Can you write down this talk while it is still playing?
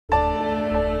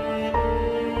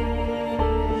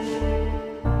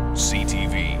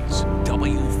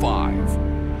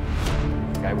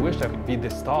I wished I could be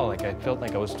this tall. Like, I felt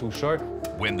like I was too short.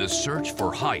 When the search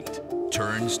for height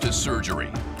turns to surgery.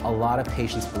 A lot of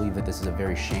patients believe that this is a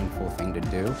very shameful thing to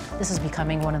do. This is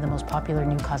becoming one of the most popular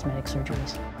new cosmetic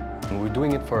surgeries. And we're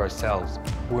doing it for ourselves.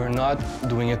 We're not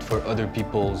doing it for other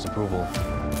people's approval.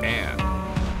 And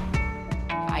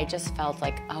I just felt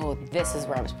like, oh, this is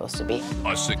where I'm supposed to be.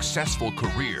 a successful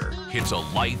career hits a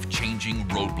life-changing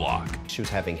roadblock. She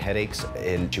was having headaches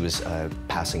and she was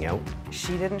passing out.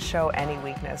 She didn't show any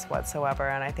weakness whatsoever,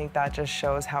 and I think that just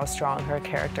shows how strong her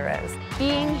character is.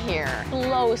 Being here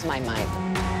blows my mind.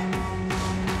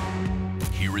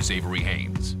 Here is Avery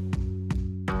Haynes.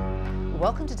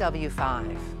 Welcome to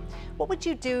W5. What would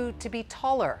you do to be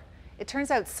taller? It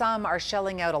turns out some are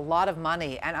shelling out a lot of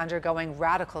money and undergoing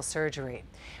radical surgery.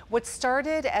 What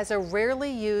started as a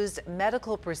rarely used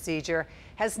medical procedure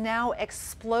has now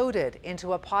exploded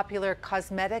into a popular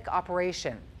cosmetic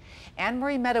operation.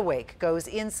 Anne-Marie Medawake goes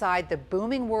inside the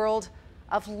booming world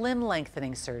of limb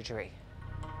lengthening surgery.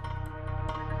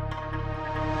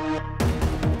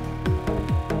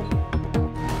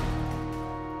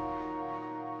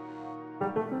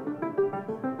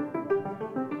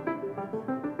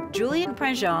 Julien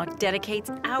Prigent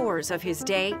dedicates hours of his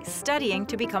day studying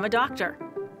to become a doctor.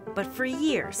 But for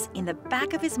years, in the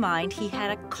back of his mind, he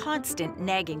had a constant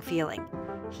nagging feeling.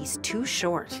 He's too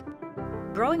short.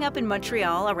 Growing up in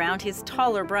Montreal around his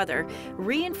taller brother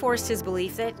reinforced his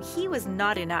belief that he was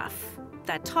not enough,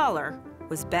 that taller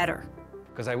was better.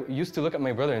 Because I used to look at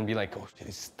my brother and be like, oh,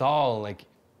 he's tall. Like,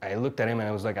 I looked at him and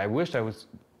I was like, I wished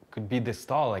could be this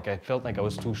tall. Like, I felt like I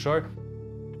was too short.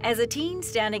 As a teen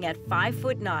standing at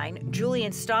 5'9",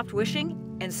 Julien stopped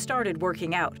wishing and started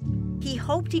working out. He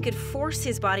hoped he could force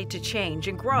his body to change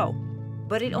and grow,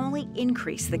 but it only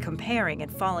increased the comparing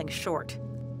and falling short.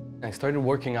 I started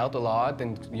working out a lot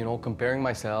and, comparing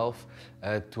myself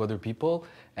to other people.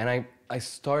 And I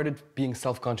started being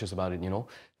self-conscious about it,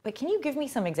 But can you give me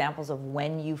some examples of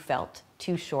when you felt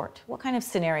too short? What kind of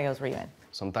scenarios were you in?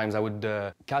 Sometimes I would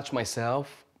catch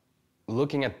myself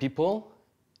looking at people,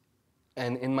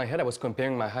 and in my head I was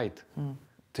comparing my height.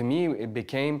 To me, it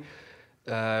became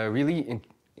really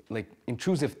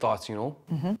intrusive thoughts,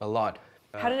 a lot.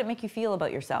 How did it make you feel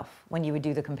about yourself when you would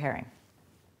do the comparing?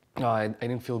 No, I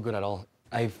didn't feel good at all.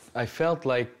 I felt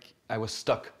like I was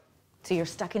stuck. So you're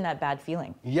stuck in that bad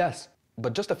feeling? Yes,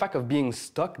 but just the fact of being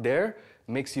stuck there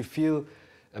makes you feel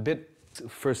a bit,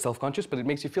 first self-conscious, but it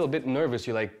makes you feel a bit nervous.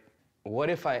 You're like, what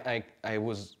if I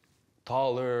was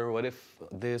taller? What if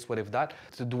this? What if that?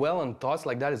 To dwell on thoughts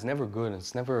like that is never good.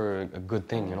 It's never a good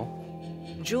thing,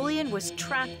 Julien was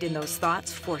trapped in those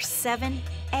thoughts for 7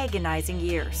 agonizing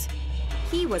years.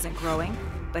 He wasn't growing,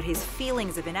 but his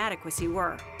feelings of inadequacy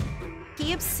were.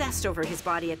 He obsessed over his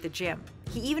body at the gym.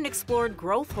 He even explored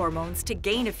growth hormones to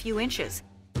gain a few inches.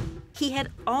 He had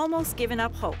almost given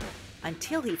up hope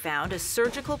until he found a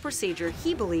surgical procedure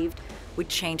he believed would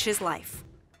change his life.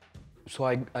 So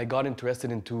I got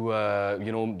interested into,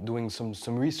 doing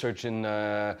some research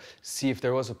and see if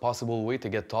there was a possible way to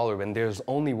get taller, and there's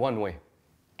only one way.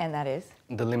 And that is?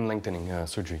 The limb lengthening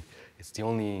surgery. It's the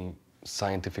only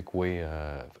scientific way,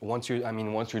 once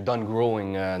you're done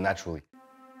growing naturally.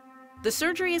 The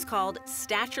surgery is called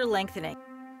stature lengthening,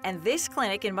 and this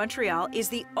clinic in Montreal is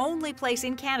the only place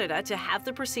in Canada to have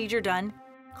the procedure done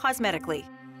cosmetically.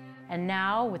 And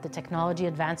now, with the technology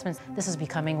advancements, this is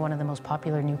becoming one of the most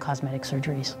popular new cosmetic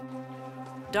surgeries.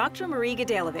 Dr. Marie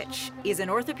Gadelovich is an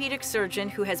orthopedic surgeon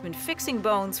who has been fixing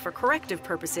bones for corrective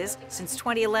purposes since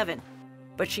 2011,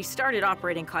 but she started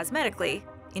operating cosmetically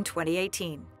in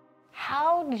 2018.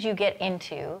 How did you get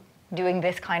into doing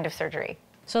this kind of surgery?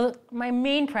 So my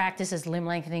main practice is limb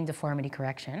lengthening deformity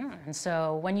correction. And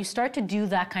so when you start to do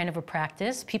that kind of a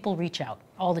practice, people reach out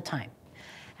all the time.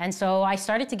 And so I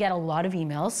started to get a lot of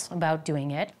emails about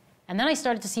doing it. And then I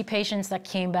started to see patients that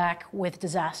came back with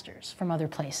disasters from other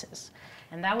places.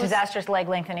 And that was disastrous leg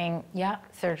lengthening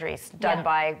surgeries done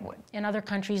by? In other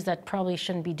countries that probably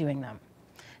shouldn't be doing them.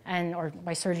 Or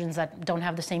by surgeons that don't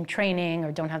have the same training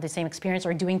or don't have the same experience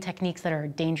or doing techniques that are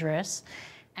dangerous.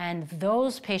 And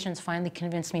those patients finally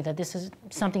convinced me that this is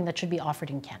something that should be offered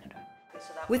in Canada.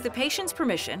 With the patient's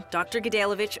permission, Dr.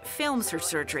 Gadelovich films her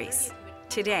surgeries.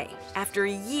 Today, after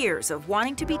years of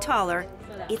wanting to be taller,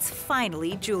 it's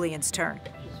finally Julien's turn.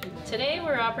 Today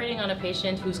we're operating on a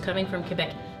patient who's coming from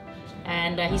Quebec.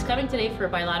 And he's coming today for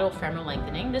bilateral femoral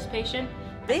lengthening.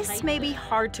 This may be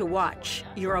hard to watch.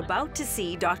 You're about to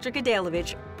see Dr.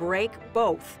 Gadelovich break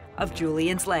both of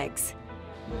Julien's legs.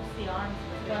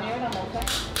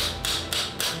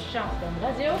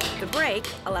 The break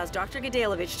allows Dr.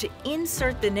 Gdalovich to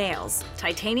insert the nails,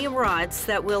 titanium rods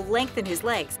that will lengthen his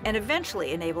legs and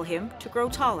eventually enable him to grow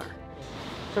taller.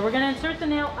 So we're going to insert the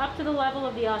nail up to the level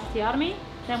of the osteotomy.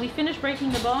 Then we finish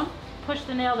breaking the bone, push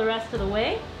the nail the rest of the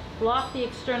way, block the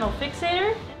external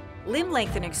fixator. Limb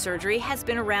lengthening surgery has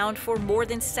been around for more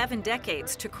than 7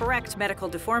 decades to correct medical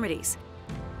deformities.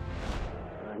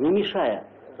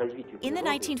 In the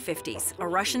 1950s, a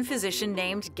Russian physician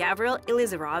named Gavril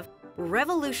Ilizarov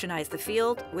revolutionized the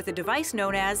field with a device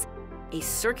known as a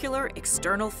circular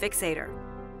external fixator.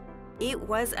 It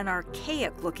was an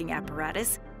archaic-looking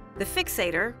apparatus. The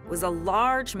fixator was a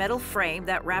large metal frame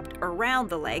that wrapped around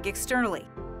the leg externally.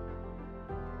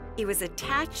 It was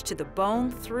attached to the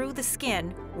bone through the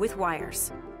skin with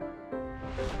wires.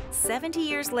 70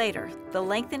 years later, the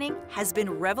lengthening has been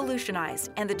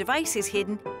revolutionized and the device is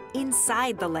hidden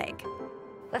inside the leg.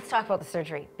 Let's talk about the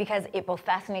surgery, because it both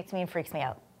fascinates me and freaks me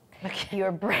out.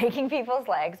 You're breaking people's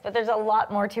legs, but there's a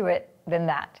lot more to it than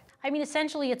that. I mean,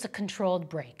 essentially, it's a controlled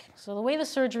break. So the way the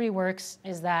surgery works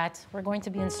is that we're going to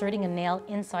be inserting a nail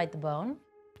inside the bone.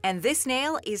 And this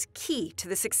nail is key to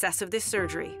the success of this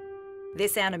surgery.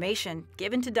 This animation,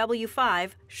 given to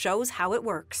W5, shows how it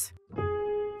works.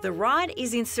 The rod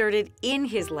is inserted in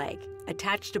his leg,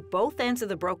 attached to both ends of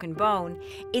the broken bone.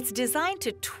 It's designed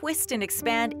to twist and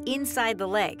expand inside the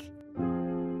leg.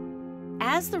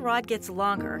 As the rod gets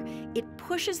longer, it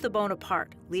pushes the bone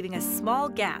apart, leaving a small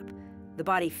gap. The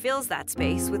body fills that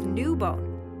space with new bone.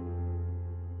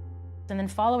 And then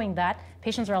following that,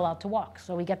 patients are allowed to walk.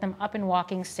 So we get them up and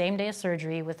walking same day of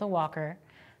surgery with a walker.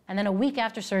 And then a week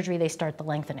after surgery, they start the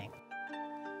lengthening.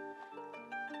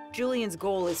 Julian's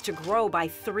goal is to grow by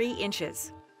 3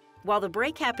 inches. While the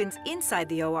break happens inside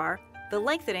the OR, the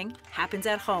lengthening happens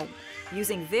at home,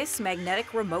 using this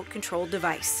magnetic remote-controlled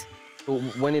device.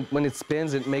 When it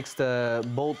spins, it makes the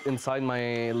bolt inside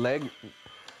my leg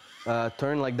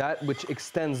turn like that, which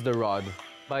extends the rod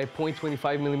by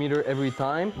 0.25 millimeter every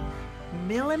time.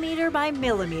 Millimeter by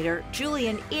millimeter,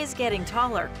 Julian is getting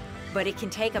taller, but it can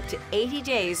take up to 80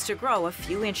 days to grow a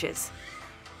few inches.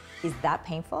 Is that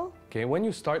painful? Okay, when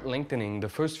you start lengthening, the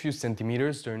first few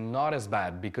centimeters, they're not as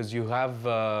bad because you have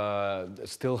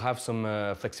still have some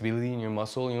flexibility in your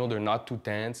muscle. You know, they're not too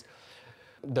tense.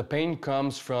 The pain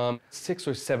comes from 6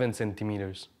 or 7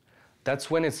 centimeters. That's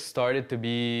when it started to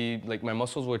be, like, my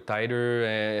muscles were tighter,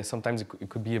 and sometimes it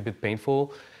could be a bit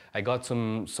painful. I got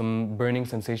some burning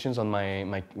sensations on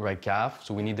my right calf,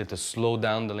 so we needed to slow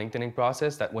down the lengthening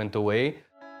process. That went away.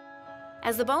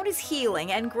 As the bone is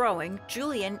healing and growing,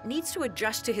 Julian needs to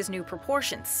adjust to his new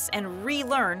proportions and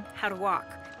relearn how to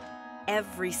walk.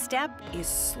 Every step is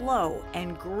slow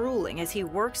and grueling as he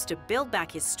works to build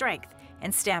back his strength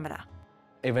and stamina.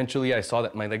 Eventually, I saw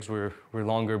that my legs were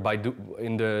longer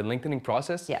in the lengthening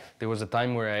process. Yeah. There was a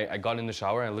time where I got in the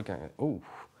shower and I looked at it, oh,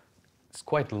 it's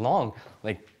quite long.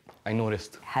 Like, I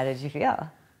noticed. How did you feel?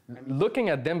 Looking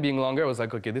at them being longer, I was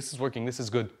like, okay, this is working, this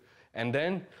is good. And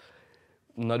then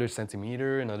another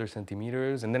centimeter, another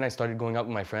centimeters, and then I started going out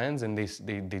with my friends, and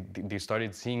they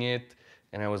started seeing it,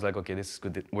 and I was like, okay, this is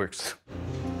good, it works.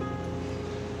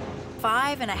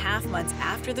 5.5 months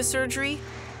after the surgery,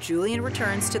 Julian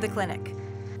returns to the clinic.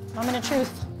 Moment of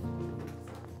truth.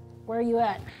 Where are you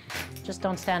at? Just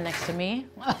don't stand next to me,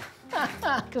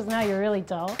 because now you're really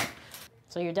tall.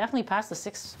 So you're definitely past the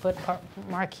 6-foot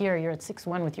mark here. You're at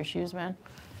 6'1" with your shoes, man.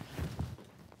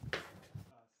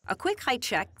 A quick height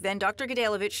check, then Dr.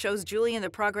 Gdalovich shows Julian the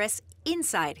progress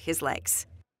inside his legs.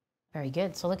 Very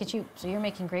good. So look at you. So you're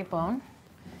making great bone.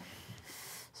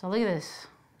 So look at this.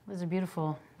 This is a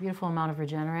beautiful, beautiful amount of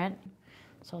regenerate.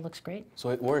 So it looks great. So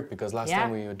it worked because last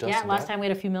time we adjusted Yeah, last time we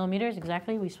had a few millimeters,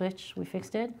 exactly. We switched, we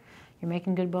fixed it. You're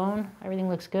making good bone. Everything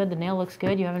looks good. The nail looks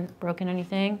good. You haven't broken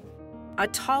anything. A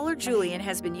taller Julian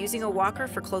has been using a walker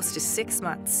for close to 6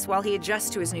 months while he adjusts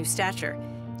to his new stature.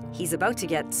 He's about to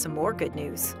get some more good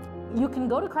news. You can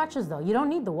go to crutches, though. You don't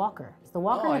need the walker. The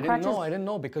walker and the crutches. I didn't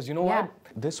know, because you know what?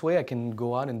 This way I can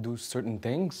go out and do certain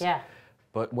things. Yeah.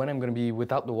 But when I'm going to be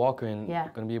without the walker and Yeah.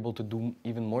 going to be able to do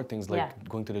even more things, like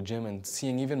going to the gym and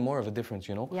seeing even more of a difference,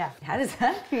 you know? Yeah. How does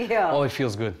that feel? Oh, it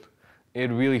feels good. It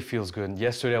really feels good.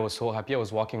 Yesterday I was so happy. I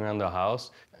was walking around the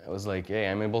house. I was like, hey,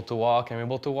 I'm able to walk, I'm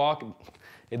able to walk.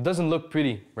 It doesn't look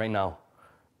pretty right now,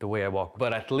 the way I walk,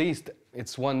 but at least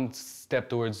it's one step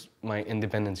towards my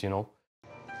independence, you know?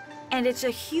 And it's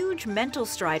a huge mental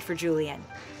stride for Julian.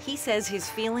 He says his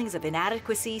feelings of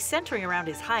inadequacy centering around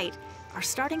his height are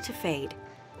starting to fade.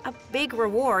 A big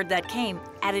reward that came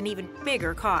at an even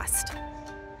bigger cost.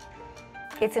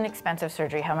 It's an expensive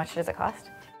surgery. How much does it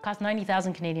cost? Cost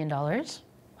 90,000 Canadian dollars.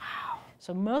 Wow.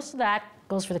 So most of that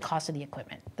goes for the cost of the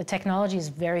equipment. The technology is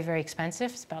very, very expensive.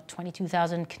 It's about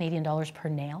 22,000 Canadian dollars per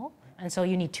nail. And so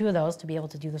you need 2 of those to be able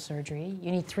to do the surgery.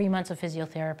 You need 3 months of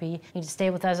physiotherapy. You need to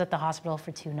stay with us at the hospital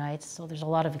for 2 nights. So there's a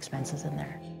lot of expenses in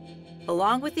there.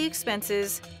 Along with the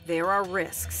expenses, there are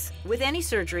risks. With any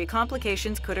surgery,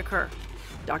 complications could occur.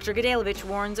 Dr. Gdalevich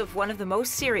warns of one of the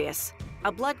most serious,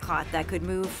 a blood clot that could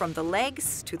move from the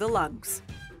legs to the lungs.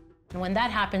 And when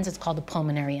that happens, it's called a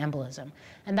pulmonary embolism,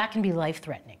 and that can be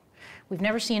life-threatening. We've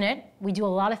never seen it. We do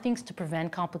a lot of things to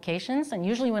prevent complications, and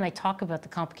usually when I talk about the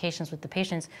complications with the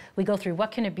patients, we go through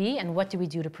what can it be and what do we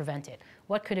do to prevent it?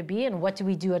 What could it be and what do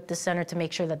we do at the center to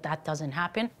make sure that that doesn't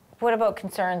happen? What about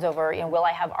concerns over, will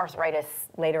I have arthritis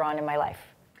later on in my life?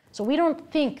 So we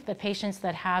don't think that patients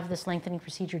that have this lengthening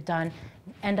procedure done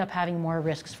end up having more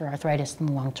risks for arthritis in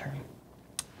the long term.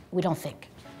 We don't think.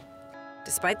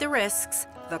 Despite the risks,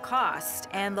 the cost,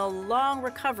 and the long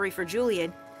recovery for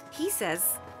Julian, he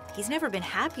says he's never been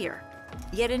happier.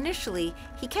 Yet initially,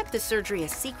 he kept the surgery a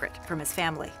secret from his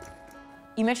family.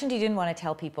 You mentioned you didn't want to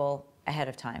tell people ahead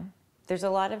of time. There's a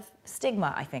lot of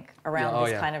stigma, I think, around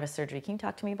this kind of a surgery. Can you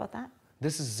talk to me about that?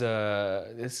 This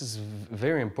is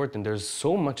very important. There's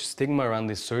so much stigma around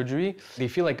this surgery. They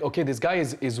feel like, okay, this guy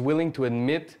is willing to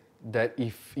admit that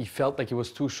if he felt like he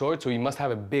was too short, so he must have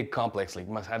a big complex, like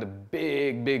he must have a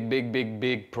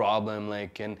big problem,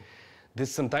 like, and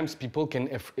this sometimes people can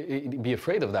be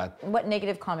afraid of that. What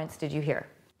negative comments did you hear?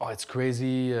 Oh, it's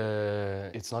crazy,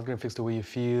 it's not gonna fix the way you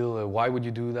feel, why would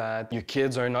you do that? Your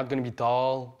kids are not gonna be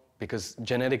tall, because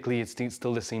genetically it's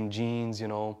still the same genes,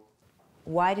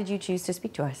 Why did you choose to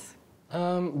speak to us?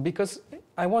 Because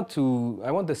I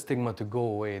want the stigma to go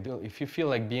away. If you feel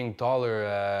like being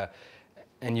taller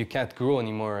and you can't grow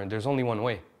anymore, there's only one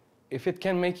way. If it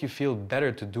can make you feel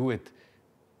better to do it,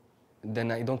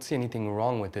 then I don't see anything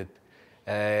wrong with it.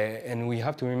 And we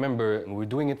have to remember, we're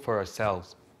doing it for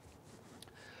ourselves.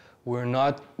 We're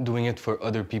not doing it for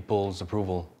other people's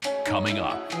approval. Coming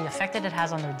up. The effect that it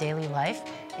has on their daily life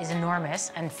is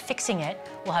enormous, and fixing it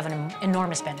will have an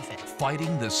enormous benefit.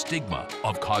 Fighting the stigma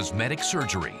of cosmetic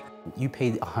surgery. You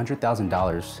paid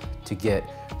 $100,000 to get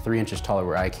 3 inches taller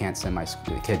where I can't send my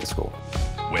kid to school.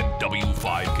 When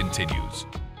W5 continues.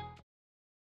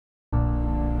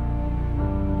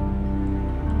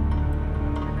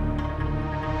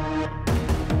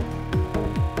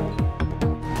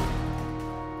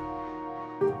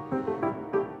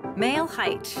 Male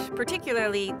height,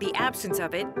 particularly the absence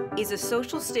of it, is a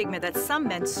social stigma that some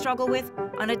men struggle with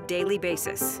on a daily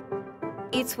basis.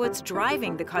 It's what's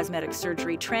driving the cosmetic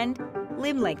surgery trend,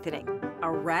 limb lengthening,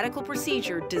 a radical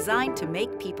procedure designed to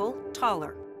make people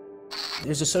taller.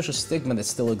 There's a social stigma that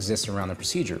still exists around the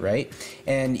procedure, right?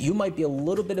 And you might be a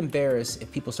little bit embarrassed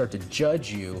if people start to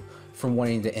judge you for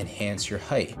wanting to enhance your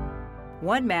height.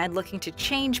 One man looking to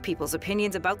change people's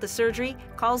opinions about the surgery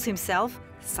calls himself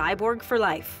Cyborg for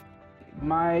Life.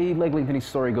 My leg lengthening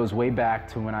story goes way back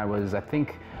to when I was, I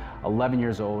think, 11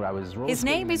 years old. His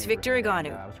name is Victor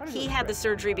Iganu. He had the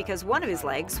surgery because one of his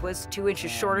legs was 2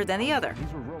 inches shorter than the other.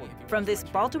 From this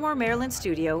Baltimore, Maryland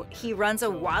studio, he runs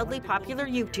a wildly popular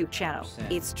YouTube channel.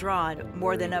 It's drawn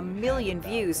more than 1 million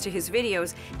views to his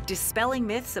videos, dispelling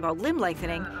myths about limb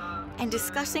lengthening and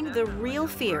discussing the real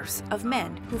fears of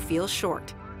men who feel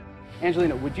short.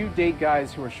 Angelina, would you date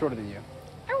guys who are shorter than you?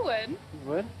 I would. You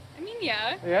would? I mean,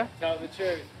 yeah. Yeah? No, the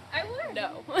cherry. I would.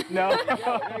 No. No? That's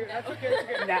okay, that's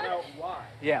okay. Now, why?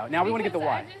 Yeah, now we want to get the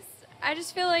why. I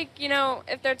just feel like,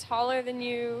 if they're taller than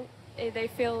you, they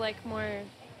feel like more,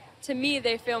 to me,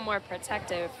 they feel more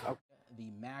protective.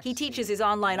 He teaches his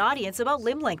online audience about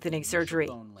limb lengthening surgery.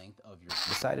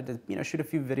 Decided to shoot a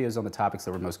few videos on the topics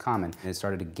that were most common, and it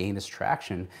started to gain this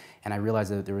traction, and I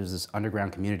realized that there was this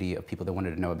underground community of people that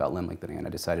wanted to know about limb lengthening, and I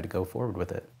decided to go forward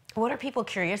with it. What are people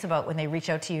curious about when they reach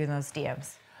out to you in those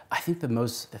DMs? I think the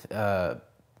most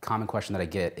common question that I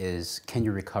get is, can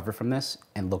you recover from this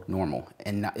and look normal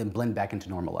and blend back into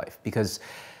normal life? Because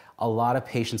a lot of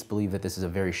patients believe that this is a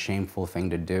very shameful thing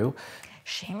to do.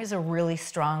 Shame is a really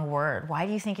strong word. Why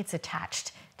do you think it's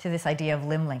attached to this idea of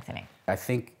limb lengthening? I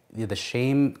think the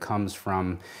shame comes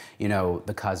from,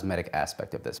 the cosmetic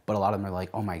aspect of this. But a lot of them are like,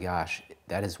 oh my gosh,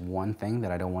 that is one thing that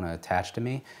I don't want to attach to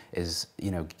me is,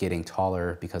 getting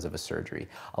taller because of a surgery.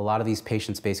 A lot of these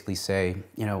patients basically say,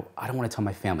 I don't want to tell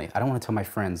my family. I don't want to tell my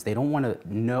friends. They don't want to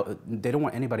know, they don't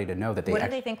want anybody to know that they What do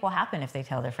they think will happen if they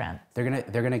tell their friends?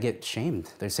 They're gonna get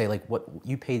shamed. They say like, what,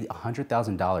 you paid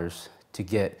 $100,000 to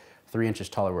get 3 inches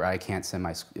taller where I can't send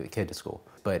my kid to school.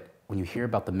 But when you hear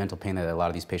about the mental pain that a lot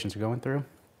of these patients are going through,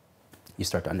 you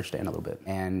start to understand a little bit.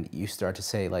 And you start to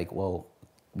say like, well,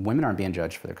 women aren't being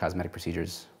judged for their cosmetic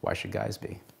procedures. Why should guys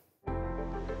be?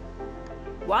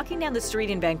 Walking down the street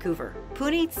in Vancouver,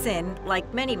 Puneet Singh,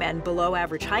 like many men below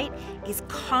average height, is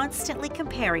constantly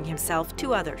comparing himself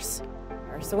to others.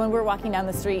 So when we're walking down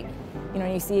the street, you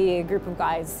know, you see a group of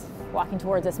guys walking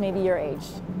towards us, maybe your age.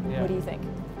 What do you think?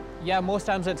 Yeah, most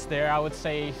times it's there. I would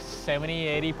say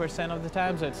 70–80% of the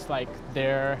times it's like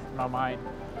there, not mine.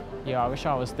 Yeah, I wish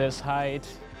I was this height.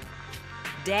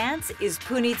 Dance is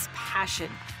Puneet's passion,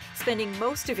 spending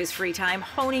most of his free time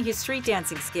honing his street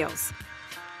dancing skills.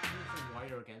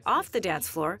 Off the dance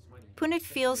floor, Puneet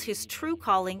feels his true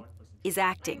calling is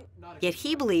acting, yet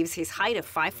he believes his height of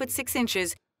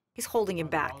 5'6" is holding him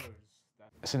back.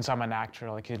 Since I'm an actor,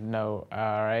 like you know,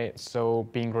 right? So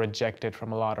being rejected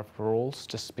from a lot of roles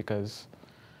just because,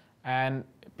 and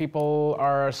people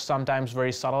are sometimes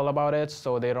very subtle about it,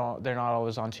 so they're not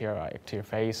always onto your to your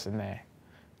face and they're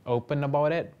open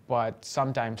about it, but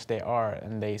sometimes they are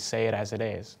and they say it as it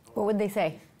is. What would they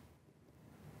say?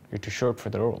 You're too short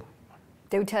for the role.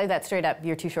 They would tell you that straight up,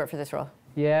 you're too short for this role.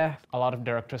 Yeah, a lot of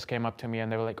directors came up to me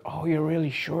and they were like, "Oh, you're really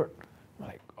short." I'm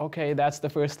like, okay, that's the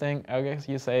first thing. Okay,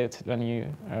 you say it when you.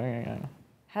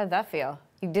 How did that feel?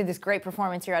 You did this great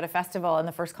performance, you're at a festival, and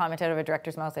the first comment out of a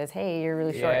director's mouth is, "Hey, you're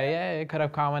really short." Yeah, you could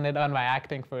have commented on my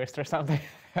acting first or something.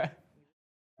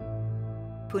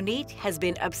 Puneet has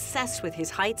been obsessed with his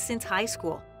height since high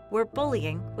school, where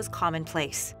bullying was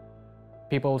commonplace.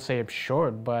 People would say I'm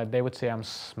short, but they would say I'm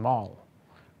small,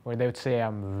 or they would say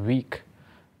I'm weak,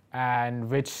 and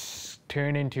which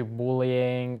turned into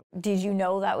bullying. Did you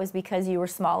know that was because you were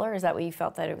smaller? Is that what you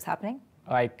felt that it was happening?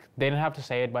 Like, they didn't have to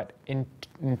say it, but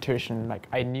intuition, like,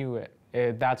 I knew it.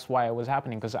 That's why it was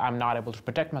happening, because I'm not able to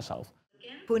protect myself.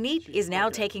 Puneet is now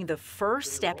taking the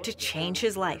first step to change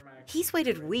his life. He's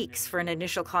waited weeks for an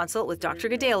initial consult with Dr.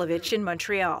 Gadailovich in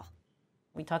Montreal.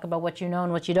 We talk about what you know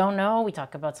and what you don't know. We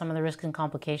talk about some of the risks and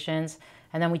complications,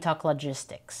 and then we talk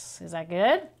logistics. Is that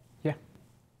good? Yeah.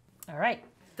 All right.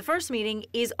 The first meeting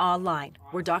is online,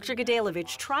 where Dr.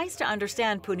 Gadailovich tries to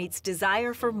understand Puneet's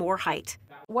desire for more height.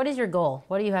 What is your goal?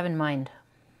 What do you have in mind?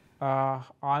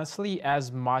 Honestly,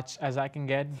 as much as I can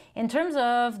get. In terms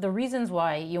of the reasons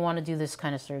why you want to do this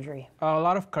kind of surgery? A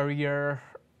lot of career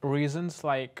reasons,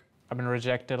 like I've been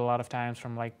rejected a lot of times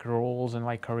from like roles and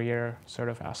like career sort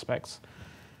of aspects.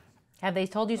 Have they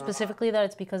told you specifically that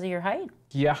it's because of your height?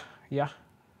 Yeah. It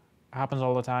happens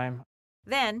all the time.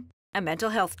 Then, a mental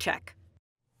health check.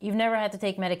 You've never had to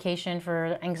take medication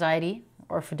for anxiety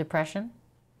or for depression?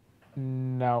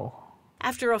 No.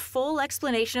 After a full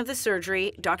explanation of the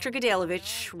surgery, Dr.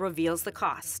 Gadailovich reveals the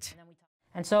cost.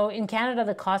 And so in Canada,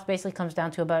 the cost basically comes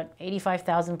down to about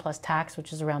 $85,000 plus tax,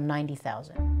 which is around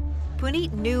 $90,000.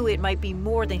 Puneet knew it might be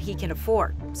more than he can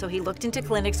afford, so he looked into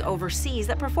clinics overseas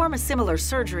that perform a similar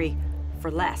surgery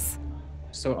for less.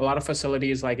 So a lot of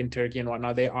facilities like in Turkey and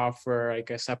whatnot, they offer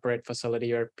like a separate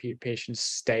facility where patients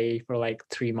stay for like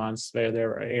 3 months where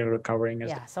they're recovering.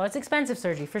 Yeah, so it's expensive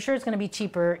surgery. For sure it's going to be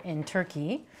cheaper in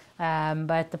Turkey,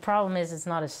 but the problem is it's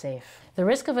not as safe. The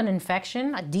risk of an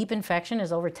infection, a deep infection,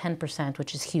 is over 10%,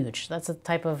 which is huge. That's a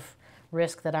type of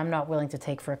risk that I'm not willing to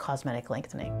take for a cosmetic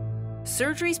lengthening.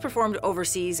 Surgeries performed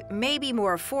overseas may be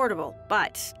more affordable,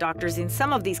 but doctors in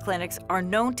some of these clinics are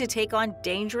known to take on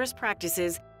dangerous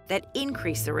practices that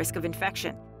increase the risk of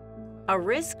infection. A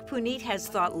risk Puneet has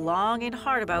thought long and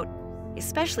hard about,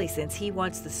 especially since he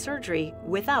wants the surgery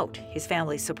without his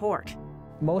family's support.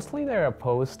 Mostly they're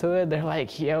opposed to it. They're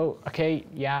like, yo, okay,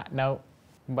 yeah, no.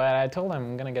 But I told them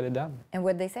I'm gonna get it done. And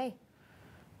what'd they say?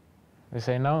 They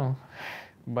say no.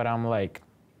 But I'm like,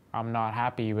 I'm not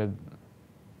happy with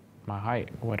my height,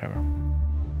 whatever.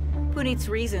 Puneet's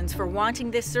reasons for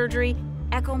wanting this surgery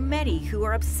echo many who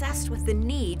are obsessed with the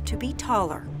need to be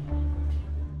taller.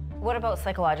 What about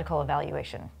psychological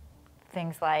evaluation?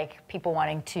 Things like people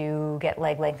wanting to get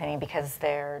leg lengthening because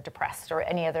they're depressed or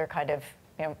any other kind of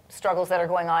struggles that are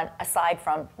going on aside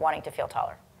from wanting to feel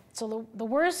taller. So the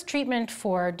worst treatment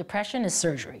for depression is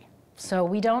surgery. So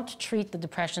we don't treat the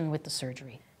depression with the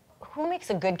surgery. Who makes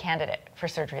a good candidate for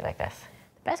surgery like this?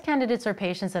 The best candidates are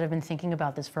patients that have been thinking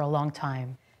about this for a long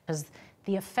time, because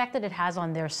the effect that it has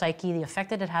on their psyche, the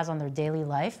effect that it has on their daily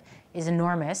life is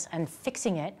enormous, and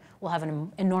fixing it will have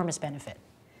an enormous benefit.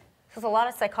 So there's a lot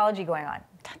of psychology going on.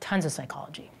 Tons of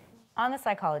psychology. On the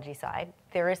psychology side,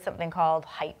 there is something called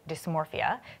height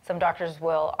dysmorphia. Some doctors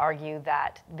will argue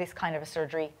that this kind of a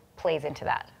surgery plays into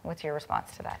that. What's your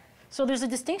response to that? So there's a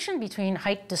distinction between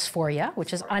height dysphoria,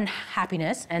 which is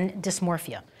unhappiness, and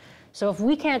dysmorphia. So if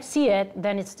we can't see it,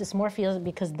 then it's dysmorphia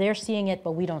because they're seeing it,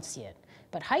 but we don't see it.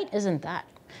 But height isn't that.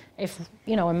 If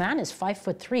a man is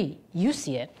 5'3", you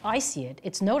see it, I see it,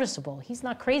 it's noticeable. He's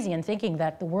not crazy in thinking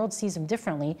that the world sees him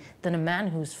differently than a man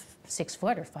who's 6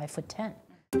 foot or 5'10".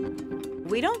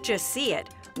 We don't just see it.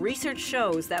 Research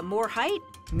shows that more height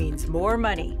means more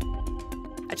money.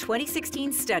 A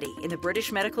 2016 study in the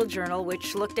British Medical Journal,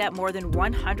 which looked at more than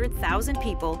 100,000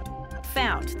 people,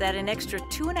 found that an extra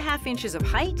 2.5 inches of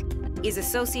height is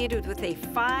associated with a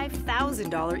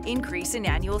 $5,000 increase in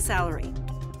annual salary.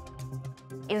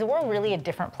 Is the world really a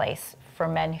different place for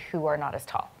men who are not as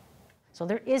tall? So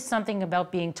there is something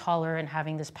about being taller and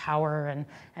having this power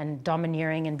and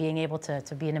domineering and being able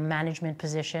to be in a management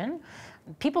position.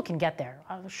 People can get there.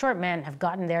 Short men have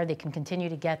gotten there. They can continue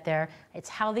to get there. It's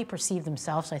how they perceive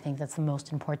themselves, I think, that's the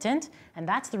most important. And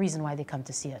that's the reason why they come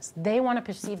to see us. They want to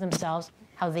perceive themselves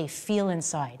how they feel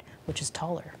inside, which is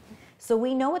taller. So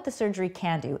we know what the surgery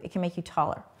can do. It can make you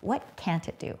taller. What can't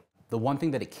it do? The one thing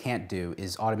that it can't do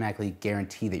is automatically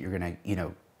guarantee that you're gonna,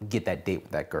 get that date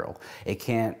with that girl. It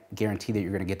can't guarantee that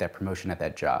you're gonna get that promotion at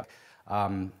that job.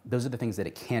 Those are the things that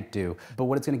it can't do. But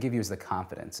what it's gonna give you is the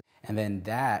confidence. And then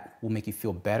that will make you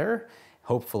feel better,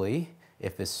 hopefully,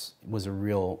 if this was a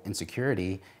real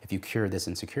insecurity, if you cure this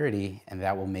insecurity, and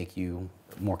that will make you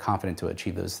more confident to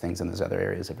achieve those things in those other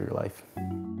areas of your life.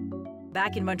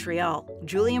 Back in Montreal,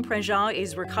 Julien Prejean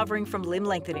is recovering from limb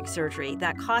lengthening surgery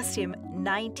that cost him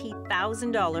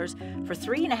 $90,000 for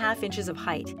 3.5 inches of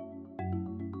height.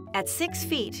 At 6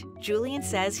 feet, Julien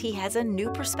says he has a new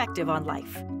perspective on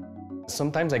life.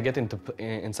 Sometimes I get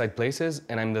inside places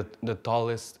and I'm the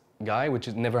tallest guy, which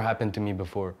has never happened to me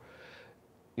before.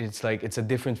 It's like, it's a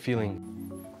different feeling.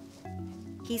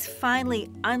 He's finally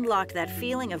unlocked that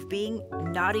feeling of being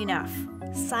not enough,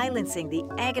 silencing the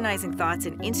agonizing thoughts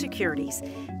and insecurities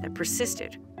that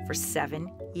persisted for 7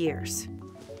 years.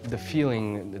 The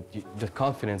feeling, the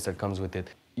confidence that comes with it,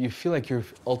 you feel like you're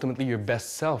ultimately your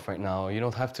best self right now. You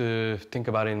don't have to think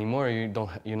about it anymore.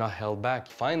 You're not held back.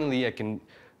 Finally, I can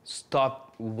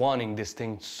stop wanting this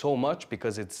thing so much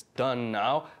because it's done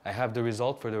now. I have the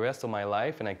result for the rest of my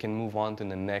life and I can move on to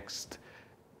the next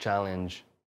challenge.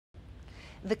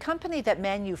 The company that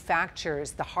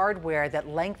manufactures the hardware that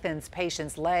lengthens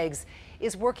patients' legs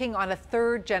is working on a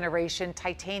third-generation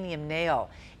titanium nail.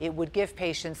 It would give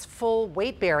patients full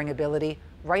weight-bearing ability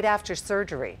right after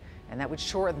surgery, and that would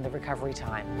shorten the recovery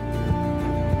time.